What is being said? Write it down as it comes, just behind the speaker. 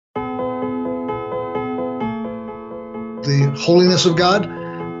the holiness of God.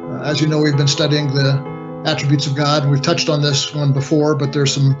 As you know, we've been studying the attributes of God. We've touched on this one before, but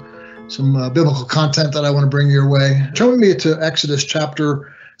there's some biblical content that I want to bring your way. Turn with me to Exodus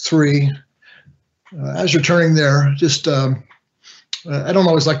chapter 3. As you're turning there, just I don't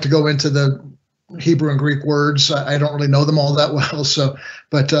always like to go into the Hebrew and Greek words. I don't really know them all that well.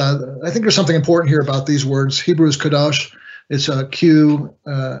 But I think there's something important here about these words. Hebrew is kadosh. It's Q-O-D-E-S-H,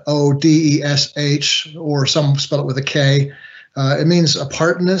 or some spell it with a K. It means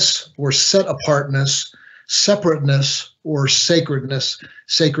apartness or set apartness, separateness or sacredness.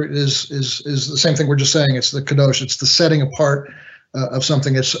 Sacred is the same thing we're just saying. It's the kadosh. It's the setting apart of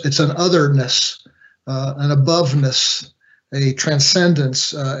something. It's an otherness, an aboveness, a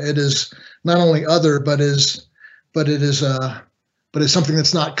transcendence. It is not only other, but is something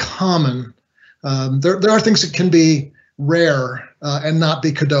that's not common. There are things that can be rare and not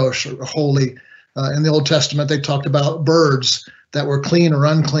be kadosh or holy. In the Old Testament, they talked about birds that were clean or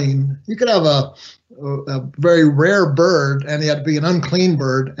unclean. You could have a very rare bird, and it had to be an unclean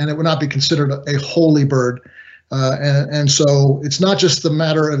bird, and it would not be considered a holy bird. And so it's not just the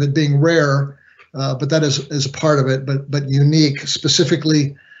matter of it being rare, but that is a part of it, but unique,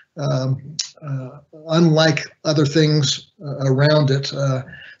 specifically unlike other things around it.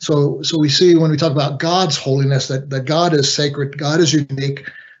 So we see when we talk about God's holiness that God is sacred, God is unique,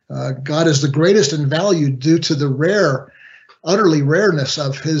 God is the greatest in value due to the utterly rareness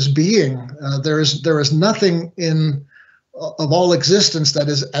of his being. There is nothing of all existence that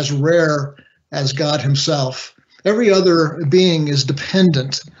is as rare as God himself. Every other being is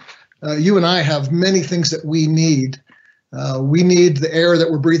dependent. You and I have many things that we need. We need the air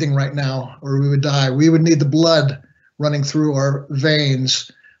that we're breathing right now, or we would die. We would need the blood running through our veins.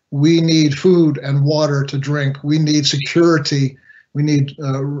 We need food and water to drink. We need security. We need,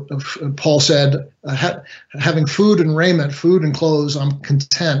 Paul said, having food and raiment, food and clothes, I'm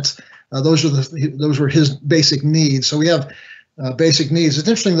content. Those were his basic needs. So we have basic needs. It's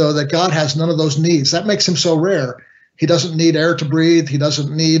interesting, though, that God has none of those needs. That makes him so rare. He doesn't need air to breathe. He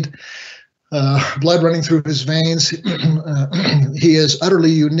doesn't need blood running through his veins. He is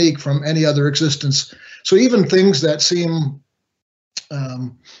utterly unique from any other existence. So even things that seem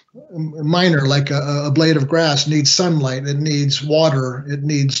minor, like a blade of grass, needs sunlight, it needs water, it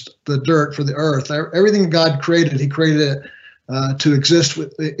needs the dirt for the earth. Everything God created, he created it to exist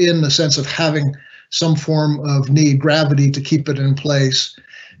in the sense of having some form of need, gravity to keep it in place.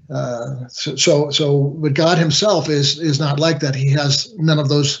 But God himself is not like that. He has none of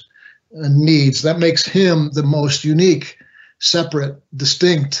those needs. That makes him the most unique, separate,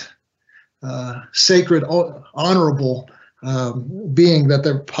 distinct, sacred, honorable being that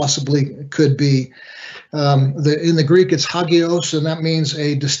there possibly could be. In the Greek, it's hagios, and that means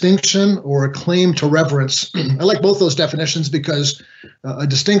a distinction or a claim to reverence. I like both those definitions because a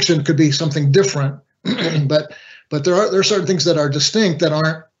distinction could be something different, but there are certain things that are distinct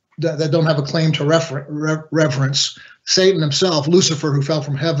that don't have a claim to reverence. Satan himself, Lucifer, who fell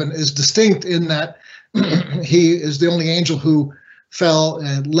from heaven, is distinct in that he is the only angel who fell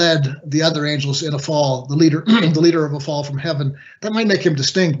and led the other angels in a fall, the leader of a fall from heaven. That might make him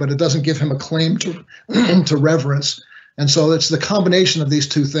distinct, but it doesn't give him a claim to reverence. And so it's the combination of these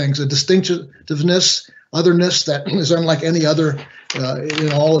two things, a distinctiveness, otherness that is unlike any other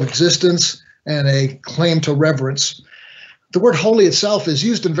in all of existence, and a claim to reverence. The word holy itself is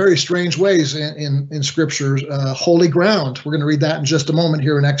used in very strange ways in Scripture. Holy ground. We're going to read that in just a moment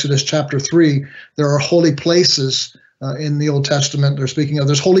here in Exodus chapter 3. There are holy places in the Old Testament they're speaking of.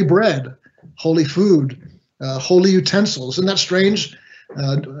 There's holy bread, holy food, holy utensils. Isn't that strange?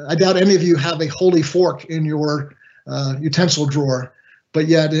 I doubt any of you have a holy fork in your utensil drawer, but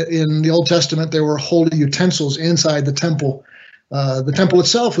yet in the Old Testament there were holy utensils inside the temple. The temple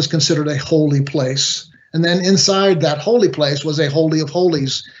itself was considered a holy place. And then inside that holy place was a holy of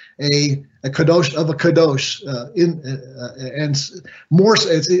holies, a kadosh of a kadosh, and more.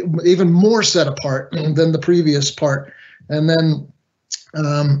 It's even more set apart than the previous part. And then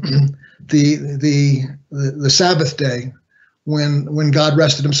the Sabbath day, when God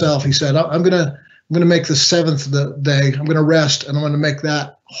rested himself, he said, "I'm gonna make the seventh day. I'm gonna rest, and I'm gonna make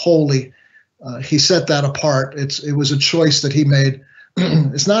that holy." He set that apart. It was a choice that he made.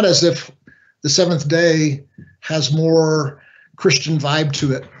 It's not as if the seventh day has more Christian vibe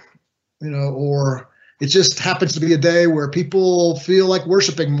to it, or it just happens to be a day where people feel like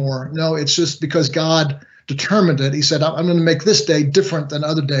worshiping more. No, it's just because God determined it. He said, I'm going to make this day different than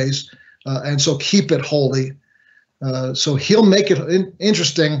other days, and so keep it holy. So he'll make it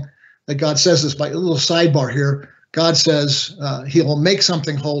interesting that God says this. By a little sidebar here, God says he will make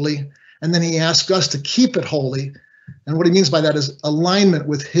something holy, and then he asks us to keep it holy. And what he means by that is alignment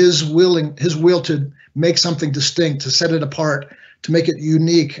with his will to make something distinct, to set it apart, to make it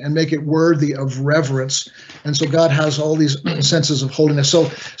unique and make it worthy of reverence. And so God has all these senses of holiness. So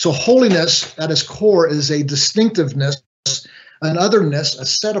holiness at its core is a distinctiveness, an otherness, a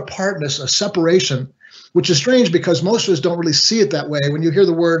set apartness, a separation, which is strange because most of us don't really see it that way. When you hear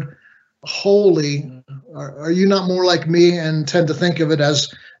the word holy, are you not more like me and tend to think of it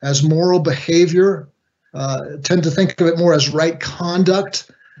as moral behavior, tend to think of it more as right conduct,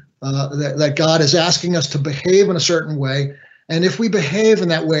 that God is asking us to behave in a certain way. And if we behave in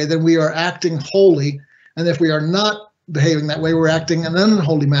that way, then we are acting holy. And if we are not behaving that way, we're acting in an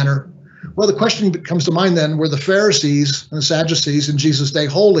unholy manner. Well, the question comes to mind then, were the Pharisees and the Sadducees in Jesus' day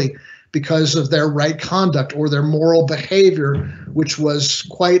holy because of their right conduct or their moral behavior, which was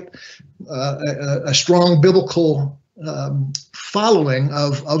quite a strong biblical following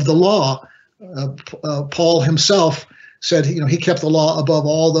of the law? Paul himself said, he kept the law above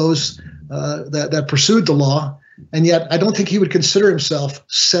all those that pursued the law. And yet I don't think he would consider himself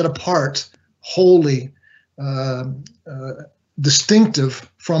set apart, holy, distinctive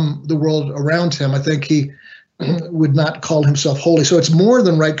from the world around him. I think he would not call himself holy. So it's more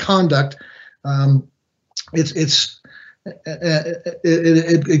than right conduct. It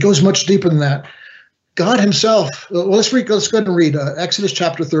goes much deeper than that. God himself, let's go ahead and read Exodus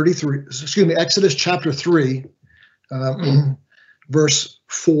chapter 3, verse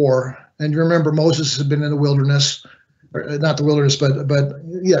 4. And you remember Moses had been in the wilderness, or not the wilderness, but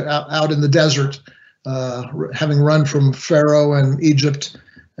out in the desert, having run from Pharaoh and Egypt.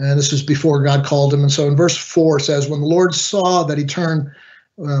 And this is before God called him. And so in verse 4 says, when the Lord saw that he turned,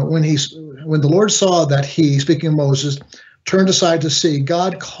 when the Lord saw that he, speaking of Moses, turned aside to see,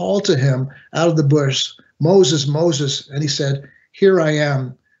 God called to him out of the bush, Moses, Moses. And he said, here I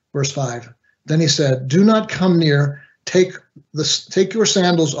am. Verse 5. Then he said, do not come near. Take your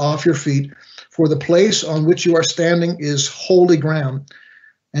sandals off your feet, for the place on which you are standing is holy ground.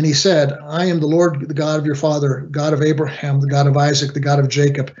 And he said, I am the Lord, the God of your father, God of Abraham, the God of Isaac, the God of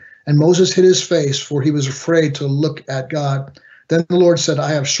Jacob. And Moses hid his face, for he was afraid to look at God. Then the Lord said,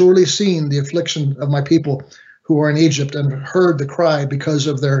 I have surely seen the affliction of my people who are in Egypt and heard the cry because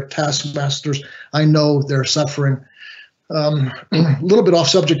of their taskmasters. I know their suffering. A little bit off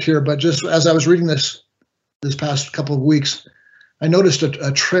subject here, but just as I was reading this past couple of weeks, I noticed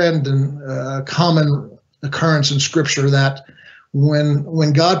a trend and a common occurrence in Scripture that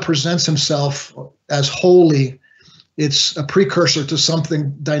when God presents himself as holy, it's a precursor to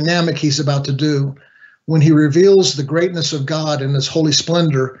something dynamic he's about to do. When he reveals the greatness of God in his holy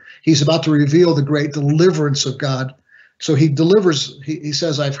splendor, he's about to reveal the great deliverance of God. So he delivers, he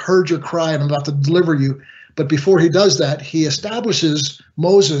says, I've heard your cry and I'm about to deliver you. But before he does that, he establishes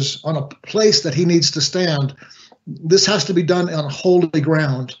Moses on a place that he needs to stand. This has to be done on holy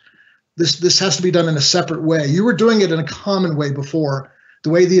ground. This has to be done in a separate way. You were doing it in a common way before, the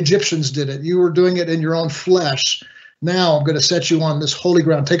way the Egyptians did it. You were doing it in your own flesh. Now I'm going to set you on this holy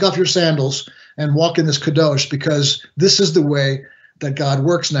ground. Take off your sandals and walk in this kadosh, because this is the way that God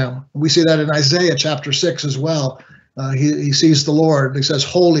works now. We see that in Isaiah chapter 6 as well. He sees the Lord. He says,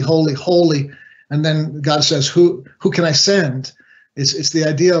 holy, holy, holy. And then God says, who can I send? It's the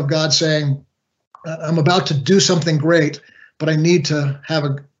idea of God saying, I'm about to do something great, but I need to have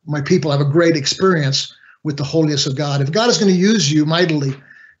my people have a great experience with the holiness of God. If God is going to use you mightily,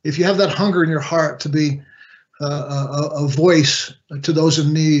 if you have that hunger in your heart to be a voice to those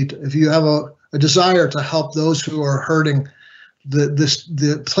in need, if you have a desire to help those who are hurting,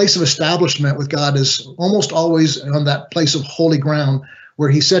 the place of establishment with God is almost always on that place of holy ground where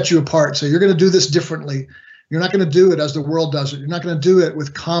he sets you apart. So you're going to do this differently. You're not going to do it as the world does it. You're not going to do it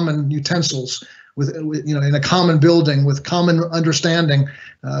with common utensils, with in a common building, with common understanding,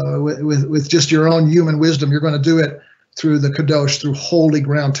 with just your own human wisdom. You're going to do it through the kadosh, through holy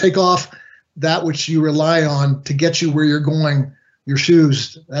ground. Take off that which you rely on to get you where you're going, your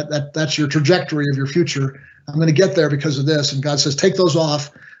shoes. That's your trajectory of your future. I'm going to get there because of this. And God says, take those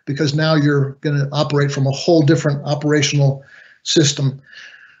off, because now you're going to operate from a whole different operational system.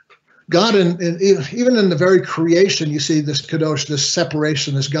 God, even in the very creation, you see this kadosh, this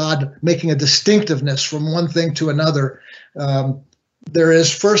separation, this God making a distinctiveness from one thing to another. There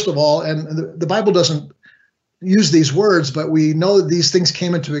is, first of all, and the Bible doesn't use these words, but we know that these things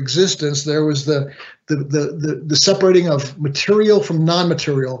came into existence. There was the separating of material from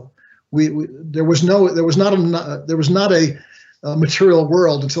non-material. There was not a material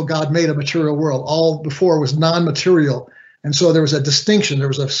world until God made a material world. All before was non-material. And so there was a distinction, there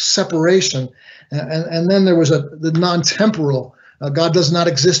was a separation, and then there was the non-temporal God does not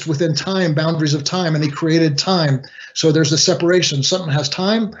exist within time, boundaries of time, and he created time. So there's a separation. Something has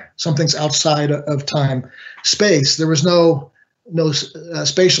time, something's outside of time. Space, there was no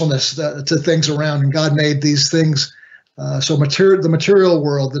spatialness to things around, and God made these things. So the material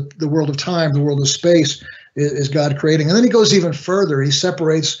world, the world of time, the world of space is God creating. And then he goes even further. He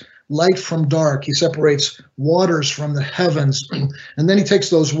separates light from dark. He separates waters from the heavens. And then he takes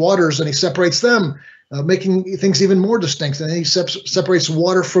those waters and he separates them, making things even more distinct. And then he separates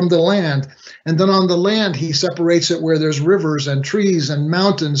water from the land. And then on the land, he separates it where there's rivers and trees and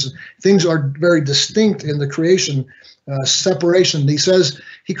mountains. Things are very distinct in the creation separation. He says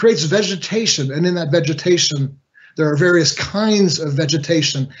he creates vegetation. And in that vegetation, there are various kinds of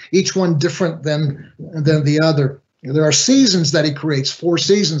vegetation, each one different than the other. There are seasons that he creates, 4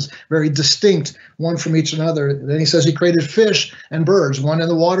 seasons, very distinct, one from each another. Then he says he created fish and birds, one in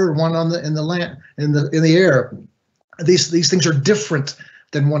the water, one in the land, in the air. These things are different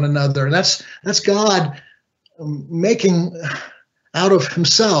than one another, and that's God making out of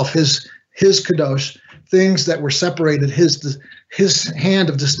himself, his kadosh, things that were separated. His hand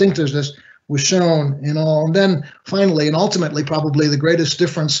of distinctiveness was shown in all. And then finally, and ultimately, probably the greatest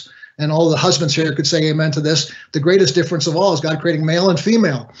difference, and all the husbands here could say amen to this, the greatest difference of all is God creating male and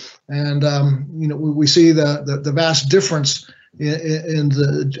female. And we see the vast difference in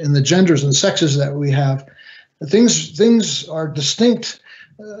the genders and the sexes that we have. Things are distinct.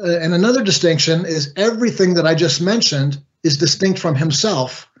 And another distinction is everything that I just mentioned is distinct from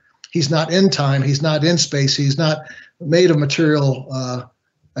himself. He's not in time. He's not in space. He's not made of material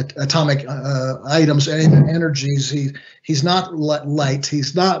atomic items and energies. He's not light.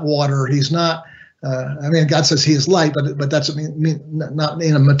 He's not water. He's not. God says he is light, but that's not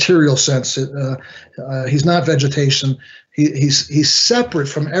in a material sense. He's not vegetation. He's separate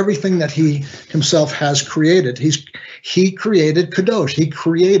from everything that he himself has created. He created kadosh. He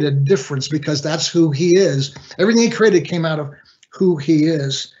created difference because that's who he is. Everything he created came out of who he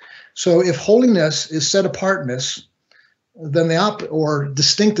is. So if holiness is set apartness, then or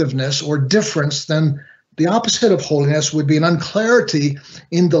distinctiveness or difference, then the opposite of holiness would be an unclarity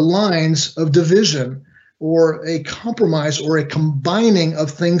in the lines of division, or a compromise or a combining of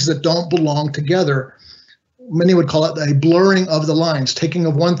things that don't belong together. Many would call it a blurring of the lines, taking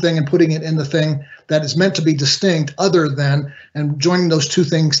of one thing and putting it in the thing that is meant to be distinct other than, and joining those two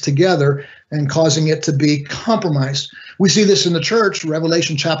things together and causing it to be compromised. We see this in the church,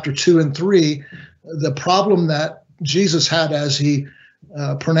 Revelation chapter 2 and 3, the problem that Jesus had as he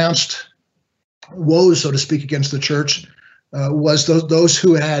pronounced woes, so to speak, against the church, was those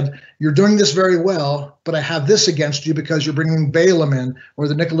who had, you're doing this very well, but I have this against you because you're bringing Balaam in, or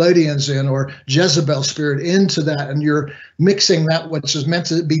the Nicolaitans in, or Jezebel spirit into that, and you're mixing that which is meant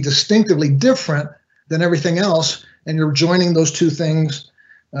to be distinctively different than everything else, and you're joining those two things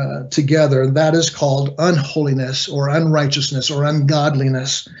together. That is called unholiness or unrighteousness or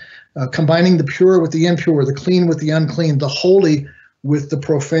ungodliness. Combining the pure with the impure, the clean with the unclean, the holy with the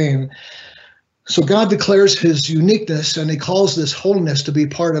profane. So God declares his uniqueness, and he calls this holiness to be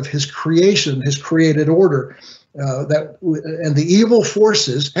part of his creation, his created order. And the evil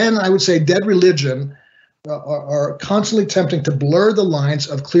forces, and I would say dead religion, are constantly attempting to blur the lines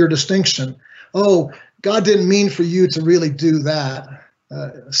of clear distinction. Oh, God didn't mean for you to really do that.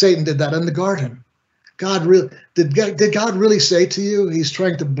 Satan did that in the garden. Did God really say to you? He's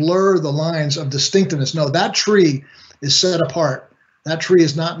trying to blur the lines of distinctiveness. No, that tree is set apart. That tree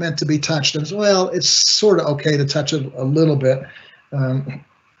is not meant to be touched. And well, it's sort of okay to touch it a little bit.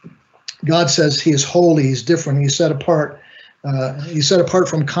 God says he is holy. He's different. He's set apart. He's set apart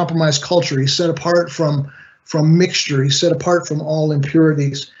from compromised culture. He's set apart from mixture. He's set apart from all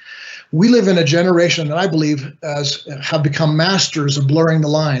impurities. We live in a generation that I believe have become masters of blurring the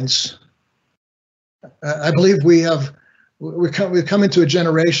lines. I believe we've come into a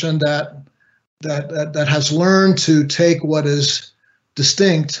generation that has learned to take what is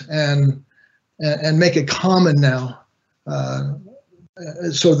distinct and make it common now. And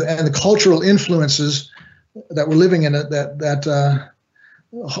the cultural influences that we're living in, that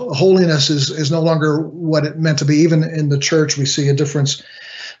holiness is no longer what it meant to be. Even in the church, we see a difference.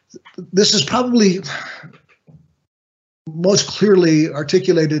 This is probably most clearly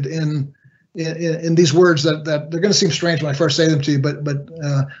articulated in these words that they're going to seem strange when I first say them to you, but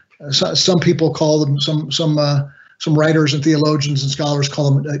some people call them, some writers and theologians and scholars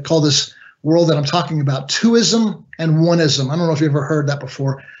call this world that I'm talking about twoism and oneism. I don't know if you've ever heard that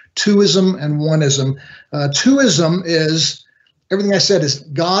before. Twoism and oneism. Twoism is everything I said is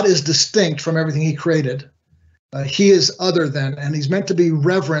God is distinct from everything he created. He is other than, and he's meant to be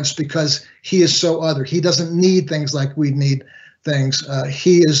reverenced because he is so other. He doesn't need things like we need. things.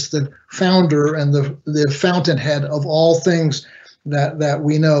 He is the founder and the fountainhead of all things that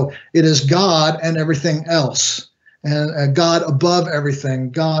we know. It is God and everything else, and God above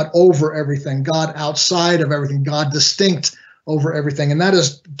everything, God over everything, God outside of everything, God distinct over everything. And that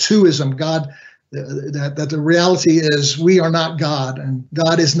is twoism. God, that the reality is we are not God and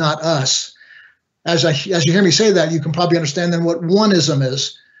God is not us. As you hear me say that, you can probably understand then what oneism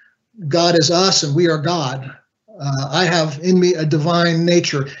is. God is us and we are God. I have in me a divine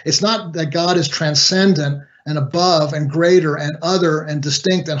nature. It's not that God is transcendent and above and greater and other and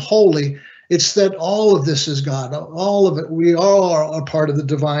distinct and holy. It's that all of this is God. All of it. We all are a part of the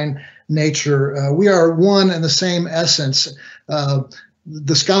divine nature. We are one and the same essence.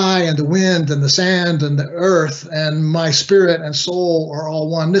 The sky and the wind and the sand and the earth and my spirit and soul are all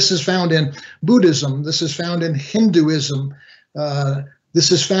one. This is found in Buddhism. This is found in Hinduism.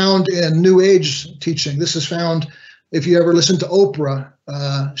 This is found in New Age teaching. This is found, if you ever listen to Oprah,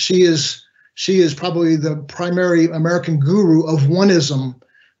 she is probably the primary American guru of oneism,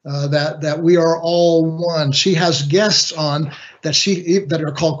 that we are all one. She has guests on that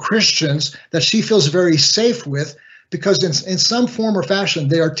are called Christians that she feels very safe with, because in some form or fashion,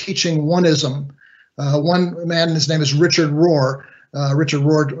 they are teaching oneism. One man, his name is Richard Rohr. Richard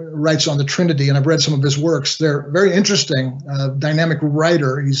Rohr writes on the Trinity, and I've read some of his works. They're very interesting, dynamic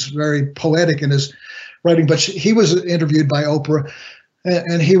writer. He's very poetic in his writing, but he was interviewed by Oprah,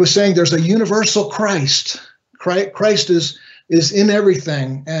 and he was saying there's a universal Christ. Christ is in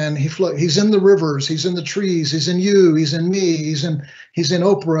everything, and he's in the rivers, he's in the trees, he's in you, he's in me, he's in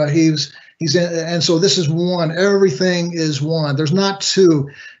Oprah, he's in, and so this is one. Everything is one. There's not two.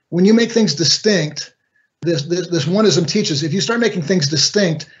 When you make things distinct, this oneism teaches, if you start making things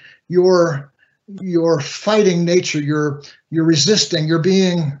distinct, you're fighting nature. You're resisting. You're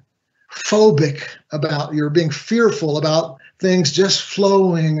being phobic you're being fearful about things just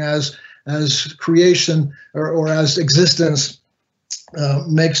flowing as creation or as existence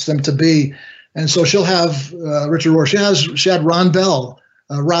makes them to be. And so she'll have Richard Rohr. She had Rob Bell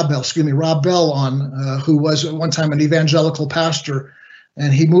on, who was at one time an evangelical pastor,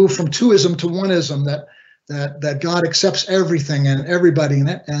 and he moved from twoism to oneism, that God accepts everything and everybody,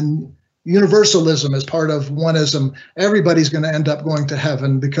 and universalism is part of oneism. Everybody's going to end up going to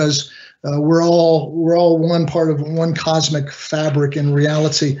heaven because we're all one part of one cosmic fabric in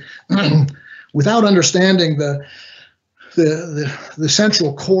reality. Without understanding the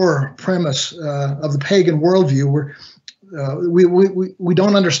central core premise of the pagan worldview, we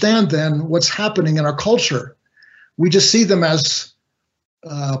don't understand then what's happening in our culture. We just see them as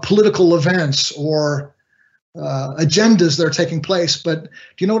political events or agendas that are taking place. But do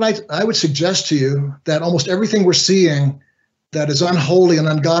you know what I would suggest to you? That almost everything we're seeing that is unholy and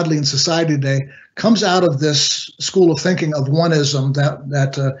ungodly in society today comes out of this school of thinking of oneism,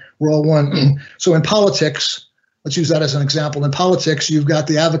 that we're all one. So in politics, let's use that as an example. In politics, you've got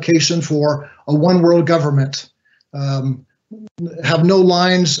the avocation for a one world government, have no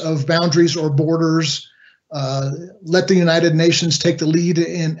lines of boundaries or borders, let the United Nations take the lead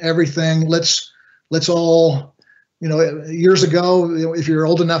in everything. Let's all, years ago, if you're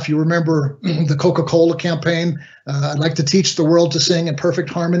old enough, you remember the Coca-Cola campaign. I'd like to teach the world to sing in perfect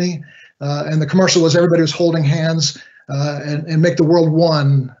harmony. And the commercial was everybody was holding hands and make the world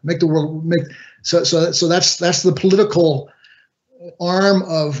one. So that's the political arm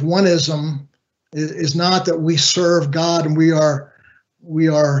of oneism. Is not that we serve God and we are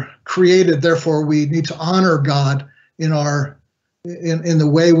created, therefore we need to honor God in the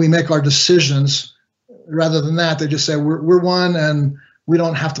way we make our decisions. Rather than that, they just say we're one and we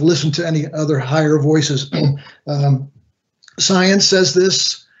don't have to listen to any other higher voices. Science says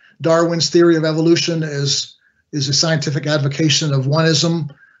this. Darwin's theory of evolution is a scientific advocation of oneism,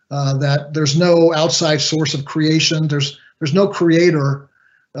 that there's no outside source of creation. There's no creator.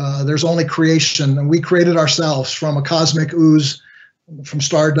 There's only creation, and we created ourselves from a cosmic ooze, from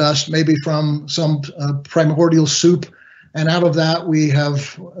stardust, maybe from some primordial soup, and out of that we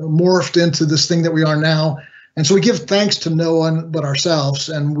have morphed into this thing that we are now. And so we give thanks to no one but ourselves,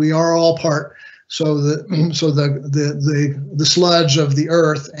 and we are all part. So the sludge of the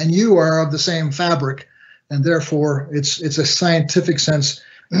earth and you are of the same fabric, and therefore it's a scientific sense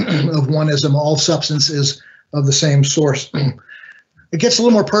of oneism. All substance is of the same source. It gets a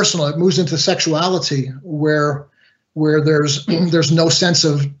little more personal. It moves into sexuality, where there's no sense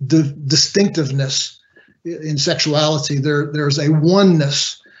of distinctiveness in sexuality. There's a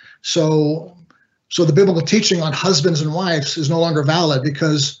oneness. So the biblical teaching on husbands and wives is no longer valid,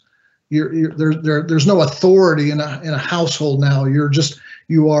 because there's no authority in a household now.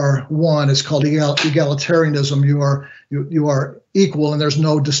 You are one. It's called egalitarianism. you are equal, and there's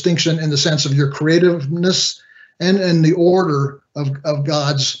no distinction in the sense of your creativeness and in the order of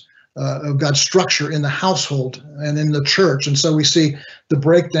God's structure in the household and in the church. And so we see the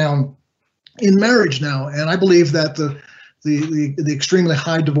breakdown in marriage now. And I believe that the extremely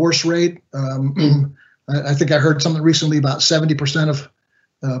high divorce rate, I think I heard something recently about 70% of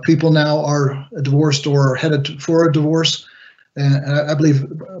people now are divorced or headed for a divorce. And I believe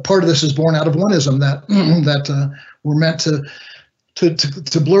part of this is born out of oneism, that we're meant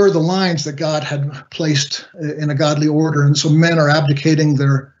to blur the lines that God had placed in a godly order, and so men are abdicating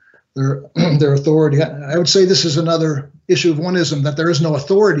their authority. I would say this is another issue of oneism, that there is no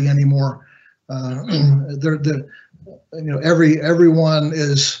authority anymore. Everyone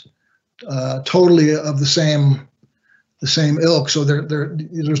is totally of the same ilk, so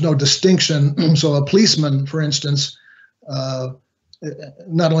there's no distinction. So a policeman, for instance,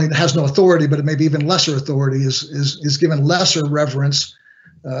 not only has no authority, but it may be even lesser authority, is given lesser reverence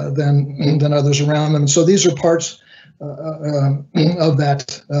than others around them. And so these are parts of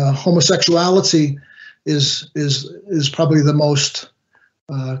that. Homosexuality is probably the most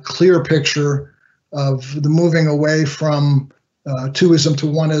clear picture of the moving away from twoism to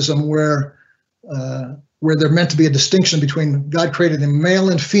oneism, where there meant to be a distinction between God created in male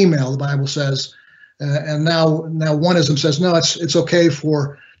and female, the Bible says. And now oneism says, no, it's okay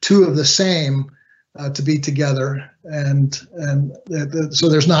for two of the same to be together, and so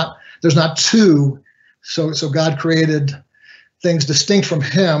there's not two. So God created things distinct from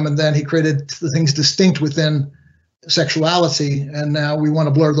Him, and then He created the things distinct within sexuality. And now we want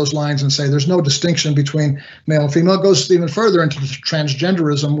to blur those lines and say there's no distinction between male and female. It goes even further into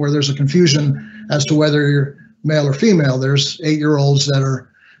transgenderism, where there's a confusion as to whether you're male or female. There's 8-year-olds that are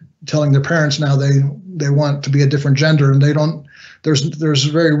telling their parents now they want to be a different gender, and they don't. There's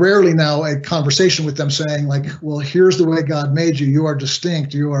very rarely now a conversation with them saying, like, well, here's the way God made you. You are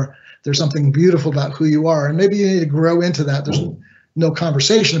distinct. There's something beautiful about who you are, and maybe you need to grow into that. There's no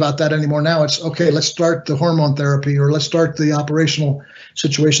conversation about that anymore. Now it's okay. Let's start the hormone therapy, or let's start the operational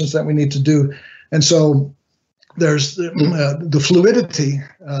situations that we need to do. And so there's the fluidity.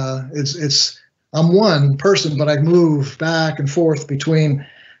 It's I'm one person, but I move back and forth between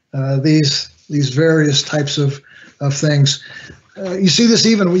these various types of things. You see this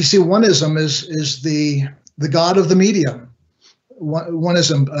even we see oneism is the god of the media.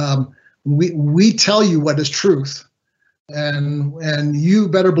 Oneism, we tell you what is truth, and you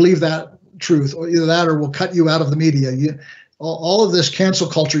better believe that truth, or either that or we'll cut you out of the media. All of this cancel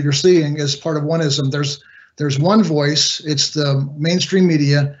culture you're seeing is part of oneism. There's one voice. It's the mainstream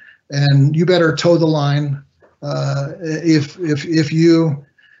media, and you better toe the line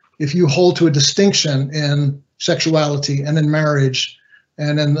if you hold to a distinction in sexuality and in marriage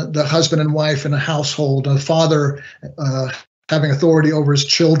and in the husband and wife in a household, a father having authority over his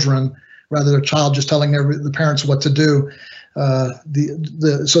children rather than a child just telling the parents what to do.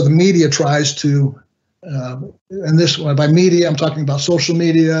 So the media tries to, and this one by media, I'm talking about social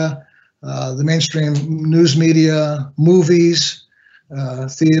media, the mainstream news media, movies,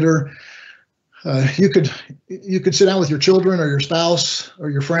 theater. You could sit down with your children or your spouse or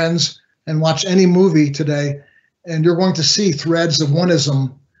your friends and watch any movie today, and you're going to see threads of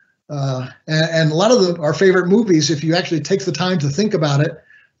oneism. And a lot of our favorite movies, if you actually take the time to think about it,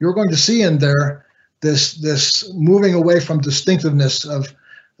 you're going to see in there this moving away from distinctiveness of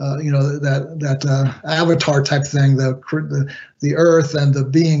that avatar type thing. The earth and the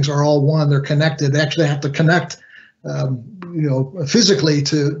beings are all one. They're connected. They actually have to connect physically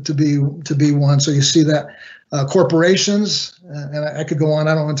to be one. So you see that corporations, and I could go on.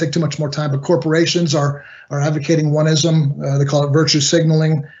 I don't want to take too much more time, but corporations are advocating oneism. They call it virtue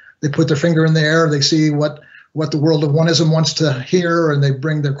signaling. They put their finger in the air. They see what the world of oneism wants to hear, and they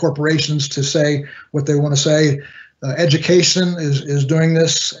bring their corporations to say what they want to say. Education is doing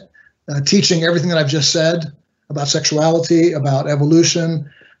this, teaching everything that I've just said about sexuality, about evolution.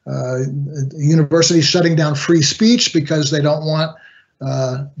 Universities shutting down free speech because they don't want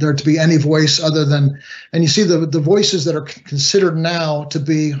there to be any voice other than, and you see the voices that are considered now to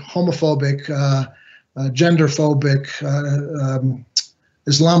be homophobic, genderphobic,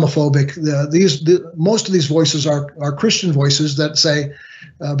 Islamophobic. Most of these voices are Christian voices that say,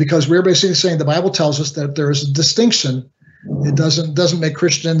 because we're basically saying the Bible tells us that there is a distinction. It doesn't make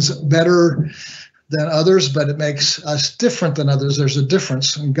Christians better than others, but it makes us different than others. There's a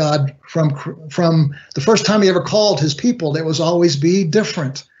difference. And God, from the first time He ever called His people, it was always be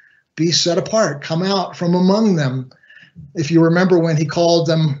different, be set apart, come out from among them. If you remember when He called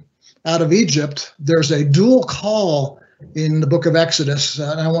them out of Egypt, there's a dual call in the book of Exodus.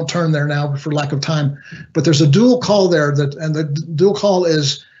 And I won't turn there now for lack of time, but there's a dual call there, and the dual call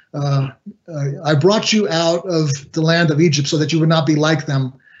is, I brought you out of the land of Egypt so that you would not be like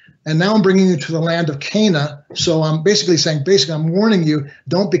them. And now I'm bringing you to the land of Canaan. So I'm basically saying, I'm warning you,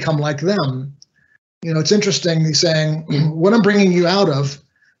 don't become like them. It's interesting. He's saying, what I'm bringing you out of,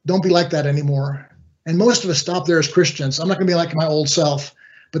 don't be like that anymore. And most of us stop there as Christians. I'm not going to be like my old self.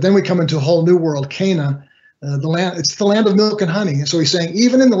 But then we come into a whole new world, Canaan, it's the land of milk and honey. And so he's saying,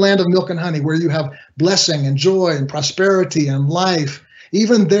 even in the land of milk and honey, where you have blessing and joy and prosperity and life,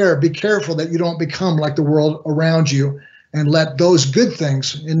 even there, be careful that you don't become like the world around you, and let those good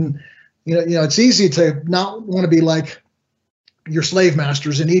things it's easy to not want to be like your slave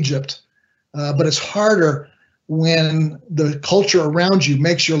masters in Egypt, but it's harder when the culture around you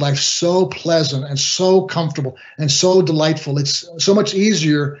makes your life so pleasant and so comfortable and so delightful. It's so much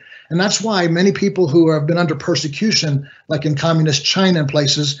easier. And that's why many people who have been under persecution, like in communist China and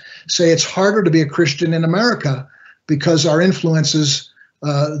places, say it's harder to be a Christian in America, because our influences,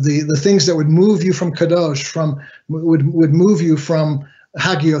 the things that would move you from kadosh, would move you from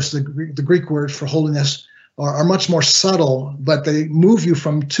hagios, the Greek word for holiness, are much more subtle, but they move you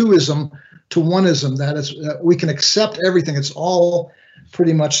from twoism to oneism. That is, we can accept everything. It's all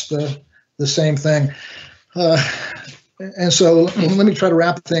pretty much the same thing. And so let me try to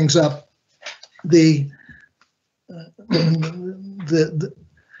wrap things up. The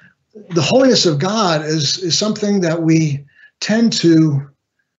holiness of God is something that we tend to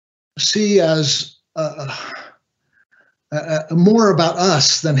see as more about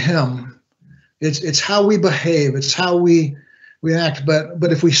us than Him. It's how we behave. It's how we act.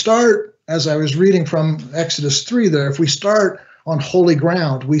 But if we start, as I was reading from Exodus 3 there, if we start on holy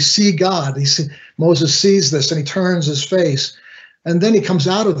ground, we see God. Moses sees this and he turns his face. And then he comes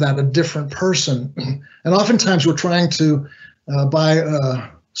out of that a different person. And oftentimes we're trying to, by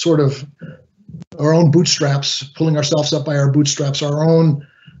sort of our own bootstraps, pulling ourselves up by our bootstraps, our own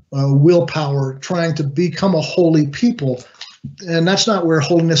willpower, trying to become a holy people. And that's not where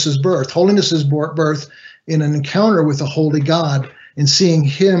holiness is birthed. Holiness is birthed in an encounter with a holy God, in seeing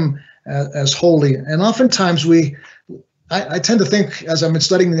Him as holy. And oftentimes I tend to think, as I've been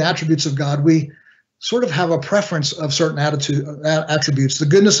studying the attributes of God, we sort of have a preference of certain attributes. The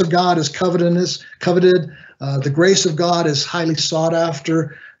goodness of God is coveted. The grace of God is highly sought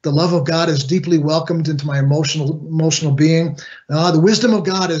after. The love of God is deeply welcomed into my emotional being. The wisdom of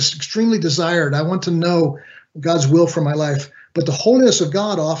God is extremely desired. I want to know God's will for my life. But the holiness of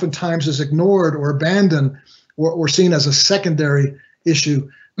God oftentimes is ignored or abandoned, or seen as a secondary issue,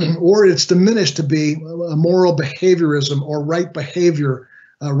 or it's diminished to be a moral behaviorism or right behavior,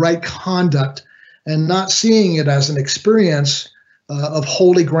 right conduct, and not seeing it as an experience of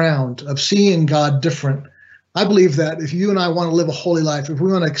holy ground, of seeing God different. I believe that if you and I want to live a holy life, if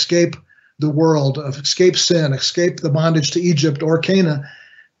we want to escape the world, escape sin, escape the bondage to Egypt or Canaan,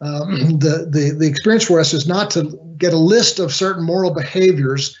 the experience for us is not to get a list of certain moral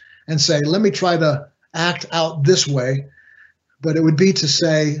behaviors and say, let me try to act out this way, but it would be to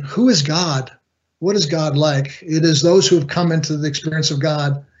say, who is God? What is God like? It is those who have come into the experience of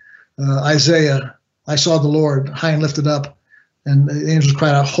God. Isaiah, I saw the Lord high and lifted up, and the angels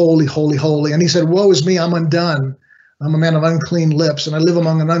cried out, holy, holy, holy. And he said, woe is me, I'm undone. I'm a man of unclean lips, and I live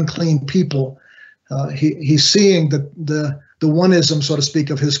among an unclean people. He's seeing the oneism, so to speak,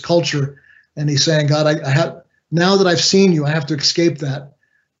 of his culture, and he's saying, God, I have, now that I've seen you, I have to escape that.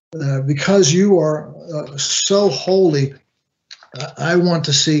 Because you are so holy, I want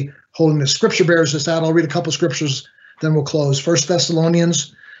to see holiness. Scripture bears this out. I'll read a couple scriptures, then we'll close. 1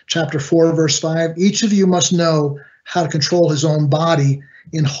 Thessalonians chapter 4, verse 5. Each of you must know how to control his own body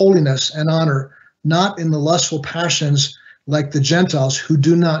in holiness and honor, not in the lustful passions like the Gentiles who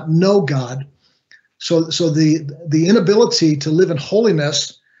do not know God. So the inability to live in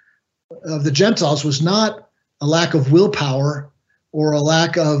holiness of the Gentiles was not a lack of willpower or a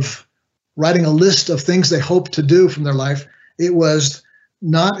lack of writing a list of things they hoped to do from their life. It was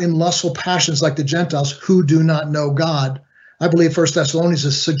not in lustful passions like the Gentiles who do not know God. I believe 1 Thessalonians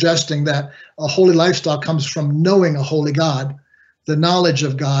is suggesting that a holy lifestyle comes from knowing a holy God. The knowledge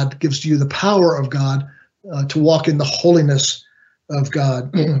of God gives you the power of God to walk in the holiness of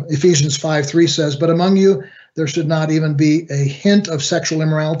God. Ephesians 5:3 says, but among you there should not even be a hint of sexual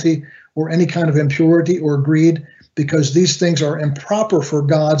immorality or any kind of impurity or greed, because these things are improper for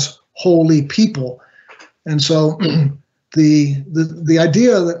God's holy people. And so the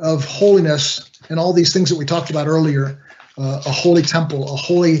idea of holiness and all these things that we talked about earlier, a holy temple, a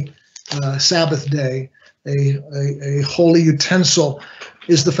holy Sabbath day, a holy utensil,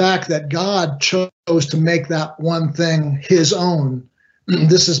 is the fact that God chose to make that one thing his own.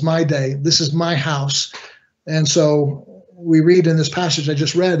 This is my day. This is my house. And so we read in this passage I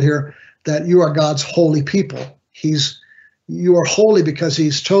just read here that you are God's holy people. You are holy because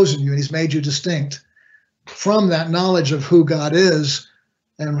he's chosen you and he's made you distinct. From that knowledge of who God is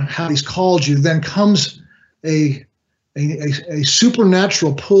and how he's called you, then comes a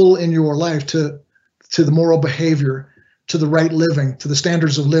supernatural pull in your life to the moral behavior, to the right living, to the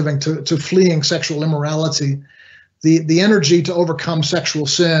standards of living, to fleeing sexual immorality, the energy to overcome sexual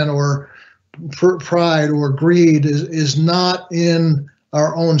sin or pride or greed is not in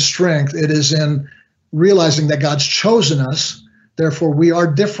our own strength. It is in realizing that God's chosen us. Therefore, we are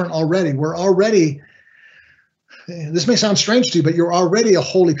different already. We're already, this may sound strange to you, but you're already a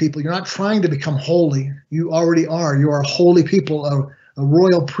holy people. You're not trying to become holy. You already are. You are a holy people, a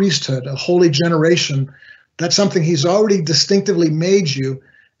royal priesthood, a holy generation. That's something he's already distinctively made you.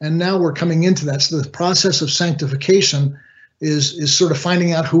 And now we're coming into that. So the process of sanctification is sort of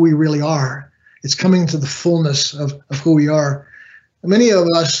finding out who we really are. It's coming to the fullness of who we are. Many of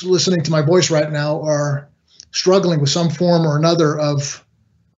us listening to my voice right now are struggling with some form or another of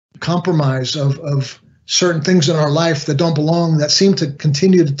compromise, of certain things in our life that don't belong, that seem to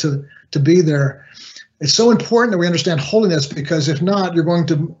continue to be there. It's so important that we understand holiness, because if not, you're going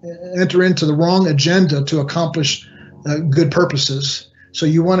to enter into the wrong agenda to accomplish good purposes. So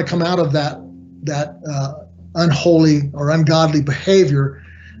you want to come out of that unholy or ungodly behavior.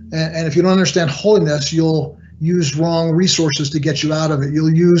 And if you don't understand holiness, you'll use wrong resources to get you out of it. You're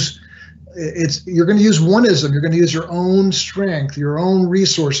going to use oneism. You're going to use your own strength, your own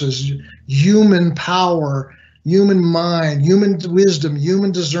resources, human power, human mind, human wisdom,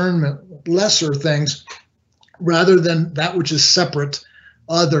 human discernment, lesser things, rather than that which is separate,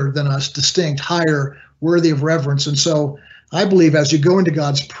 other than us, distinct, higher, worthy of reverence. And so I believe as you go into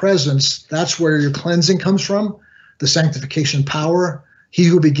God's presence, that's where your cleansing comes from, the sanctification power. He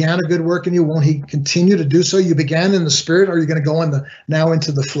who began a good work in you, won't he continue to do so? You began in the spirit, or are you going to go now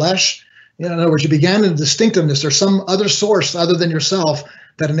into the flesh? In other words, you began in distinctiveness. There's some other source other than yourself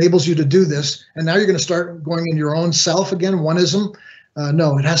that enables you to do this. And now you're going to start going in your own self again, oneism.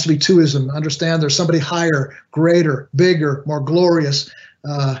 No, it has to be twoism. Understand there's somebody higher, greater, bigger, more glorious,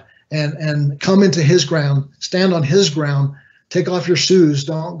 and come into his ground, stand on his ground, take off your shoes,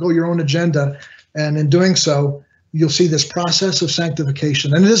 don't go your own agenda. And in doing so, you'll see this process of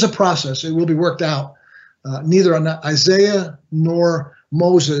sanctification. And it is a process. It will be worked out. Neither Isaiah nor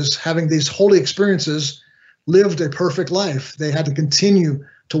Moses, having these holy experiences, lived a perfect life. They had to continue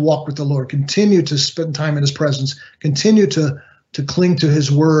to walk with the Lord, continue to spend time in his presence, continue to cling to his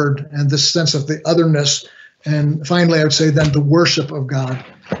word and this sense of the otherness. And finally, I would say then the worship of God.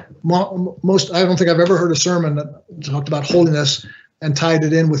 I don't think I've ever heard a sermon that talked about holiness and tied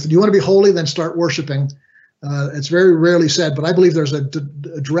it in with, do you want to be holy? Then start worshiping. It's very rarely said, but I believe there's a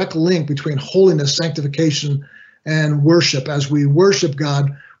direct link between holiness, sanctification, and worship. As we worship God,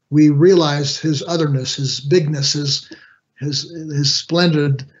 we realize his otherness, his bigness, his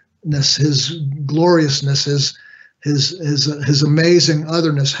splendidness, his gloriousness, his amazing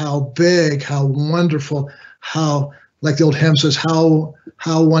otherness, how big, how wonderful, how, like the old hymn says, how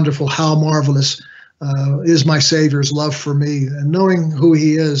wonderful, how marvelous is my Savior's love for me. And knowing who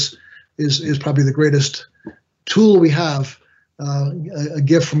he is probably the greatest tool we have, a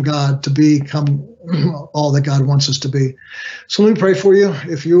gift from God to become all that God wants us to be. So let me pray for you.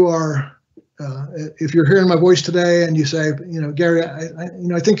 If you're hearing my voice today and you say, Gary,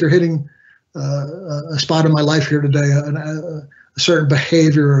 I think you're hitting a spot in my life here today, a certain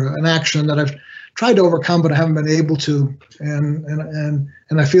behavior, an action that I've tried to overcome, but I haven't been able to. And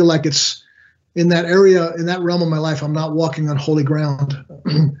I feel like it's in that area, in that realm of my life, I'm not walking on holy ground.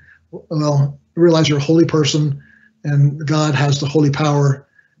 Well, realize you're a holy person and God has the holy power.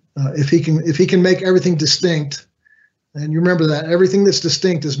 If he can make everything distinct, and you remember that everything that's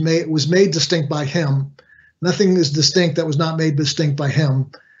distinct was made distinct by him. Nothing is distinct that was not made distinct by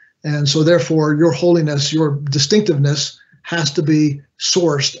him. And so therefore your holiness, your distinctiveness has to be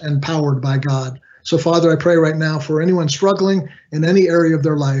sourced and powered by God. So Father, I pray right now for anyone struggling in any area of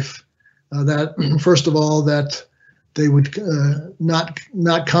their life, that first of all, that they would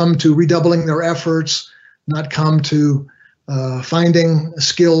not come to redoubling their efforts, not come to finding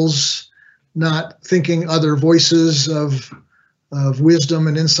skills, not thinking other voices of wisdom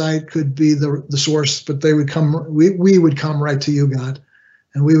and insight could be the source, but they would come. We would come right to you, God,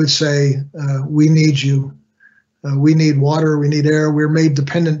 and we would say, we need you. We need water. We need air. We're made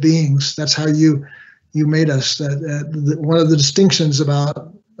dependent beings. That's how you made us. One of the distinctions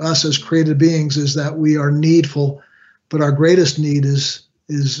about us as created beings is that we are needful, but our greatest need is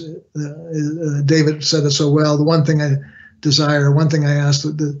David said it so well. The one thing I desire, one thing I ask,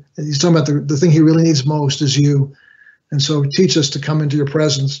 he's talking about the thing he really needs most is you. And so teach us to come into your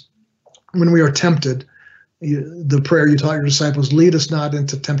presence when we are tempted. The prayer you taught your disciples, lead us not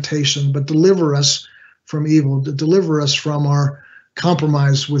into temptation, but deliver us from evil, deliver us from our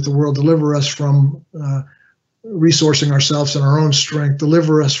compromise with the world, deliver us from resourcing ourselves in our own strength,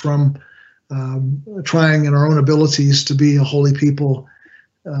 deliver us from trying in our own abilities to be a holy people,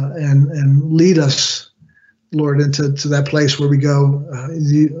 and lead us, Lord, into that place where we go.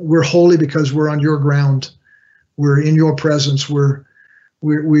 We're holy because we're on your ground. We're in your presence.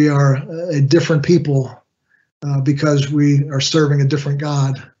 We are a different people because we are serving a different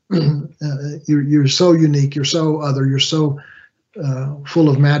God. You're so unique. You're so other. You're so full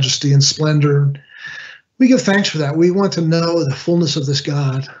of majesty and splendor. We give thanks for that. We want to know the fullness of this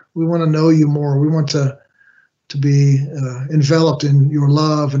God. We want to know you more. We want to be enveloped in your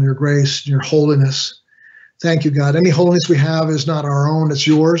love and your grace and your holiness. Thank you, God. Any holiness we have is not our own, it's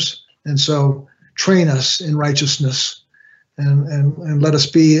yours. And so train us in righteousness and let us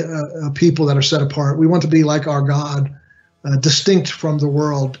be a people that are set apart. We want to be like our God, distinct from the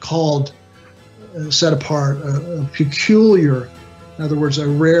world, called, set apart, a peculiar, in other words, a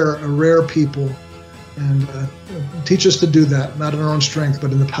rare people. And teach us to do that, not in our own strength,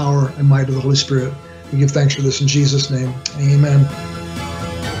 but in the power and might of the Holy Spirit. We give thanks for this in Jesus' name. Amen.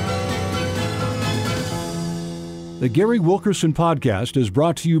 The Gary Wilkerson Podcast is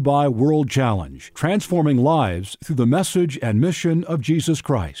brought to you by World Challenge, transforming lives through the message and mission of Jesus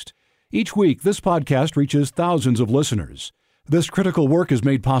Christ. Each week, this podcast reaches thousands of listeners. This critical work is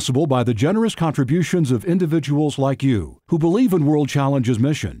made possible by the generous contributions of individuals like you who believe in World Challenge's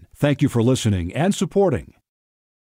mission. Thank you for listening and supporting.